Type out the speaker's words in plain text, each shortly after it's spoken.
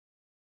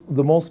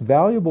The most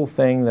valuable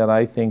thing that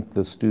I think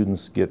the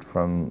students get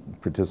from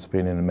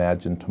participating in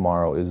Imagine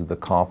Tomorrow is the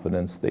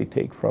confidence they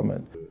take from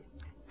it.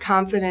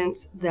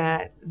 Confidence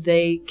that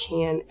they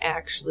can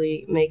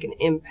actually make an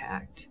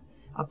impact,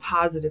 a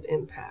positive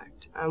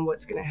impact on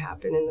what's going to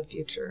happen in the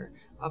future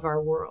of our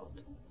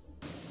world.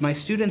 My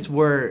students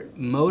were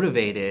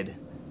motivated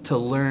to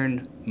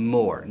learn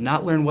more,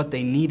 not learn what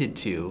they needed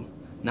to,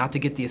 not to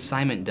get the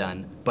assignment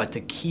done, but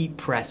to keep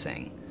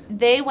pressing.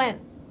 They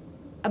went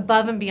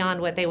above and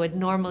beyond what they would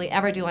normally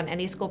ever do on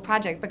any school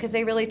project because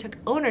they really took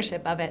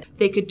ownership of it.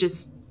 They could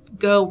just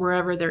go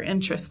wherever their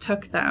interests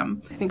took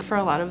them. I think for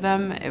a lot of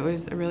them it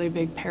was a really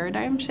big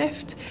paradigm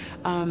shift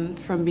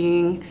from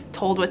being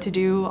told what to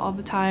do all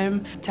the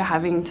time to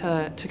having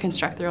to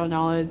construct their own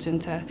knowledge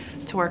and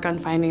to work on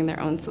finding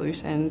their own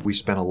solutions. We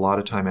spent a lot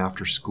of time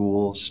after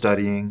school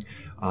studying.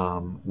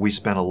 We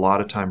spent a lot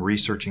of time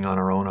researching on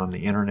our own on the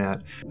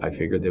internet. I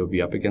figured they would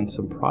be up against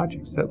some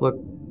projects that look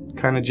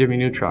kind of Jimmy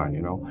Neutron,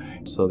 you know.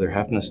 So they're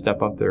having to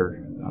step up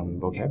their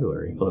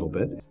vocabulary a little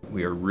bit.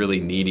 We are really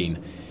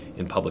needing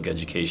in public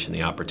education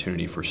the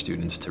opportunity for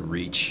students to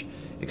reach,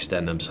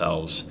 extend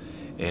themselves,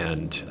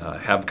 and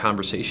have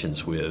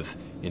conversations with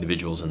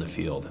individuals in the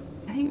field.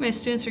 I think my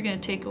students are going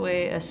to take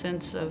away a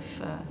sense of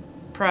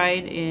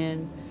pride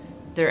in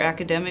their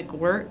academic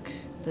work,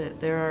 that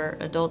there are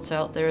adults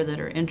out there that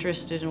are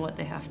interested in what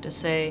they have to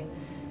say,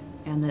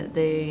 and that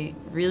they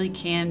really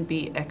can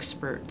be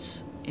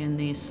experts in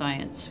these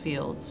science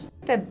fields.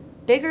 The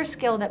bigger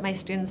skill that my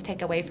students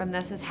take away from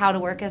this is how to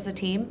work as a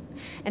team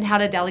and how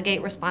to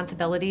delegate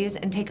responsibilities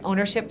and take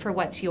ownership for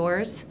what's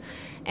yours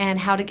and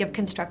how to give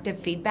constructive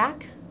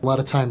feedback. A lot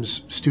of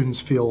times students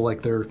feel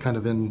like they're kind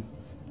of in,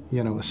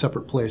 a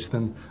separate place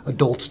than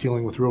adults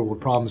dealing with real world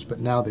problems,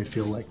 but now they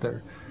feel like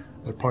they're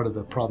part of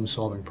the problem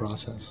solving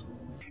process.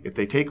 If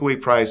they take away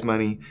prize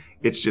money,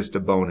 it's just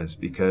a bonus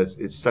because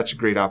it's such a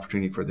great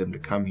opportunity for them to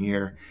come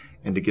here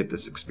and to get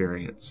this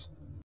experience.